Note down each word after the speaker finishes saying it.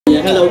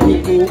Yeah, hello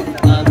people.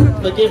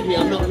 Forgive me,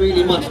 I'm not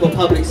really much of a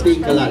public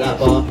speaker like that,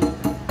 but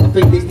I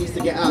think this needs to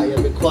get out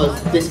here because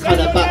this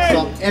kind of backs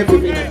up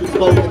everything that we've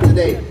spoken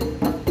today.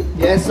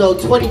 Yeah, so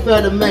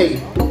 23rd of May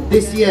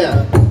this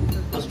year,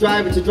 I was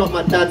driving to drop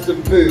my dad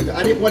some food.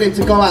 I didn't want him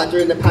to go out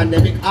during the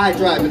pandemic. I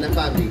drive in the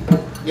family.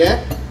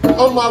 Yeah?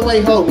 On my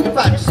way home, in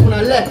fact, just when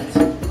I left,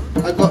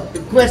 I got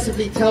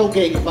aggressively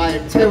tailgated by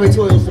a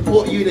territorial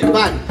support unit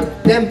van.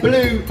 Them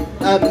blue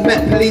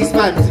Met police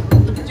vans.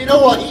 You know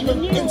what?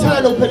 Even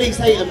internal police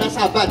hate them. That's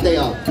how bad they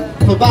are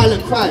for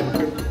violent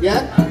crime.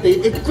 Yeah?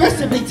 They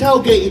aggressively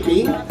tailgated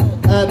me.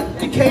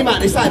 They came out.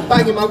 They started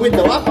banging my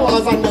window. I thought I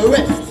was under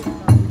arrest.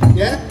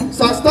 Yeah?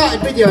 So I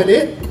started videoing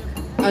it.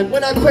 And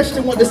when I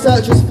questioned what the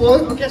search was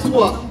for, guess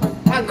what?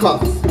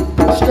 Handcuffs.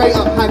 Straight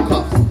up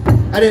handcuffs.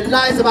 And then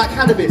lies about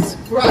cannabis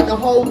throughout the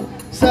whole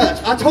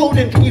search. I told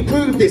him, can you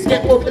prove this?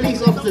 Get more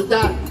police officers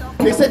down.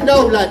 They said,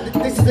 no, lad,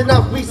 this is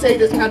enough. We say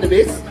there's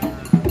cannabis.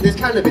 There's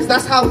cannabis.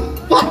 That's how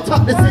fucked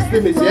up the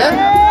system is,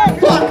 yeah?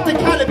 Fuck the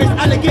cannabis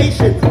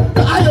allegations.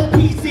 The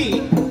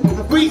IOPC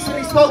have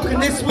recently spoken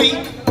this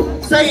week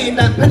saying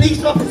that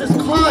police officers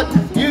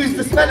can't use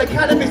the smell of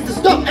cannabis to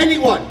stop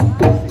anyone.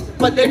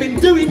 But they've been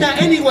doing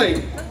that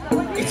anyway.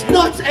 It's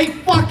not a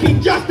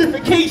fucking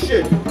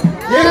justification,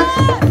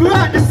 yeah?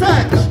 Throughout the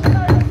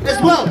search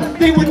as well,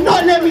 they would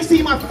not let me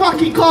see my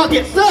fucking car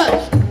get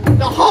searched.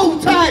 The whole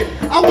time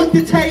I was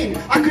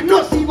detained, I could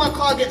not see my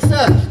car get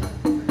searched.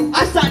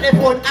 I sat there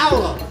for an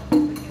hour,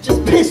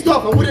 just pissed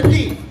off. I wouldn't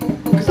leave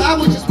because I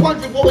was just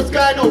wondering what was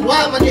going on.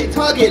 Why am I getting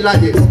targeted like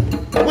this?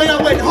 When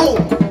I went home,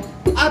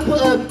 I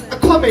put a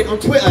comment on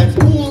Twitter. It's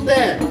all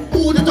there,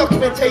 all the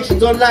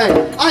documentation's online.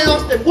 I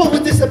asked them, what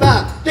was this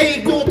about? They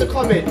ignored the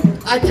comment.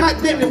 I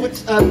tagged them and was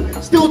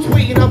still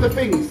tweeting other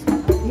things.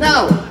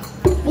 Now,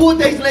 4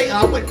 days later,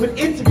 I went for an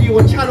interview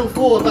on Channel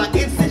 4 about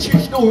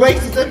institutional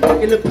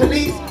racism in the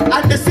police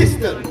and the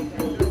system.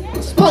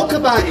 Spoke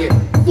about it.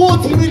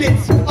 40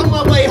 minutes on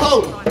my way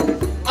home.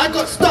 I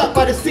got stopped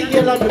by the City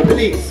of London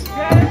police.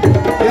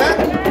 Yeah?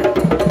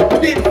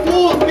 Within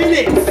 4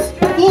 minutes,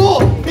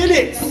 4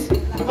 minutes,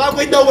 my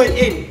window went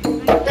in.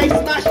 They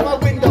smashed my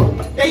window.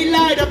 They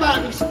lied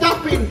about me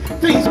stuffing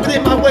things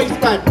within my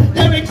waistband.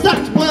 Their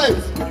exact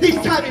words. This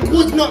time it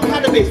was not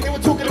cannabis. They were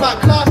talking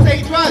about Class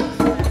A drugs.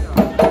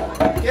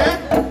 Yeah?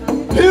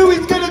 Who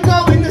is going to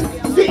go in the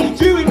city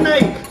during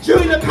May,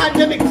 during the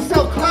pandemic, to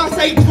sell Class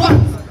A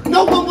drugs?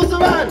 No one was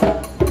around.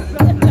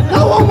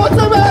 No one was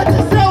around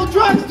to sell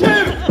drugs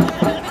too.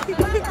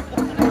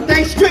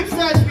 They strip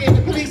searched me in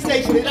the police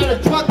station. They done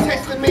a drug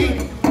test on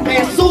me. They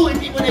assaulted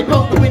me when they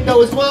broke the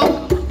window as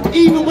well.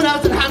 Even when I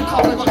was in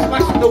handcuffs, I got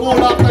smashed on the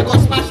wall after I got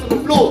smashed on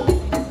the floor.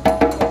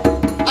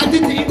 I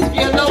did the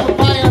interview alone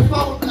via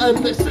phone.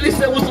 The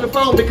solicitor wasn't on the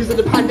phone because of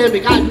the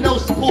pandemic. I had no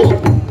support.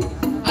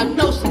 I had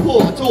no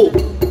support at all.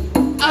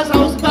 As I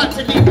was about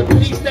to leave the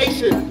police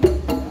station,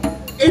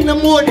 in the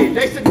morning,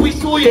 they said, we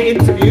saw your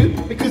interview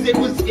because it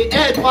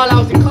aired while I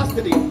was in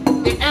custody.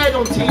 It aired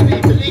on TV,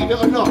 believe it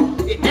or not.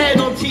 It aired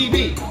on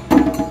TV.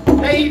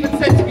 They even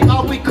said to me,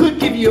 oh, we could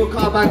give you a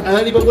car back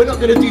early, but we're not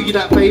going to do you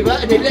that favour.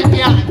 And they let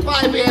me out at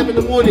 5 AM in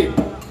the morning.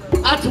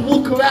 I had to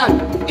walk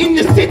around in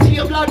the City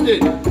of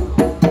London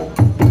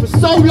for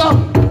so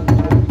long.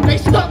 They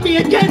stopped me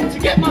again to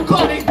get my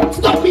car. They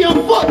stopped me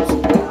on foot.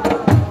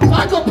 So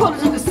I got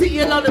problems with the City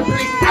of London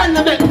police and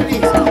the Met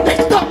police.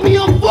 They stopped me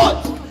on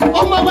foot.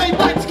 On my way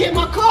back to get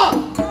my car.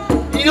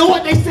 You know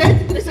what they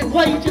said? They said,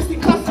 why are you just in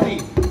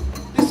custody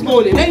this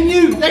morning? They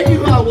knew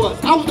who I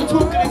was. I wasn't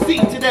talking the city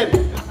to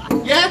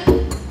them. Yeah?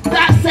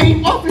 That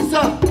same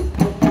officer,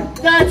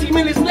 30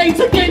 minutes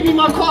later, gave me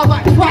my car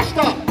back trashed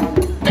up.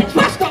 They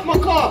trashed up my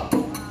car.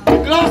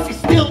 The glass is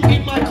still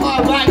in my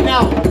car right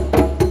now.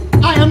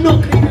 I am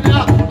not cleaning it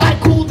up. I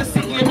called the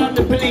City of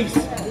London police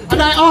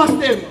and I asked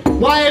them,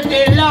 why have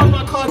they allowed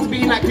my car to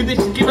be in that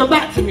condition? Give them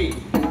back to me.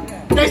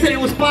 They said it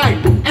was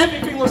fine.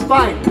 Everything was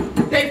fine.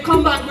 They've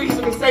come back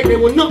recently saying they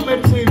were not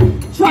meant to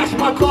trash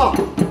my car.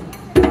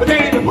 But they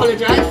didn't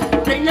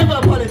apologise. They never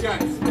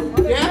apologise.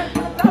 Yeah?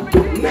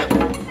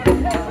 Never.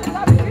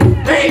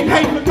 They ain't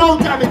paid for no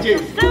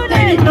damages.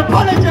 They didn't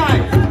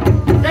apologise.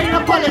 They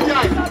didn't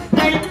apologise.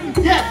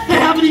 They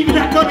haven't even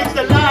acknowledged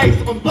the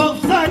lies on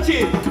both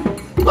searches.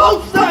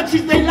 Both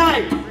searches they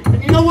lied.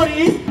 And you know what it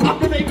is?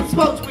 I've never even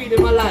smoked weed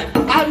in my life.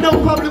 I have no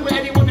problem with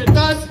anyone that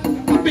does.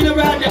 I've been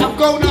around it. I've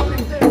grown up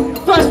in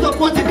first stop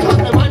was in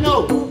Tottenham, I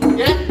know.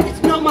 Yeah?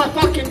 It's not my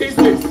fucking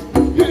business.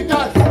 Who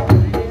does?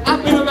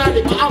 I've been around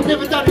it, but I've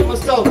never done it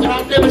myself. And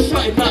I've never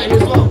shot at nothing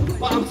as well.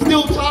 But I'm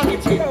still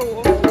targeted.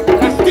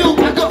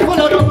 I got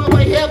followed on my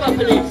way here by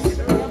police.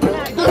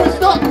 It doesn't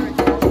stop.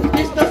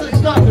 This doesn't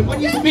stop. And when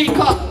you speak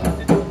up,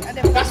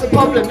 that's a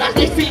problem.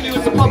 They see you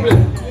as a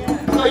problem.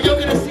 So you're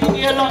going to see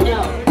me a lot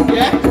now.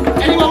 Yeah?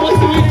 Anyone wants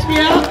to reach me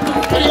out?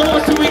 Anyone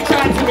wants to reach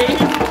out to me?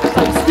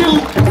 I'm still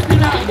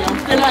out here. I'm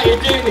still out here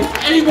doing this.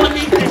 Anyone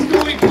needs their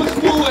story pushed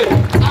forward,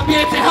 I'm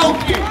here to help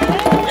you.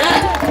 Yeah?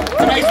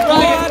 Today's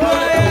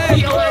Ryan,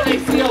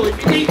 C-O-L-A-C-O. If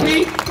you need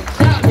me,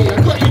 shout at me.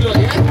 I got you lot,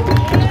 yeah?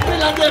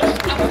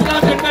 I'm still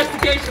under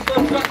investigation for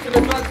obstruction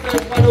of drug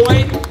search, by the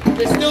way.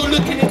 They're still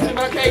looking into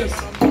my case.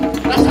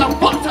 That's how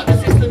fucked up the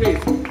system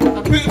is.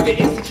 I proved it,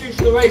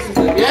 institutional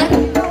racism, yeah?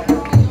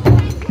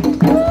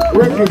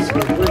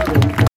 Records.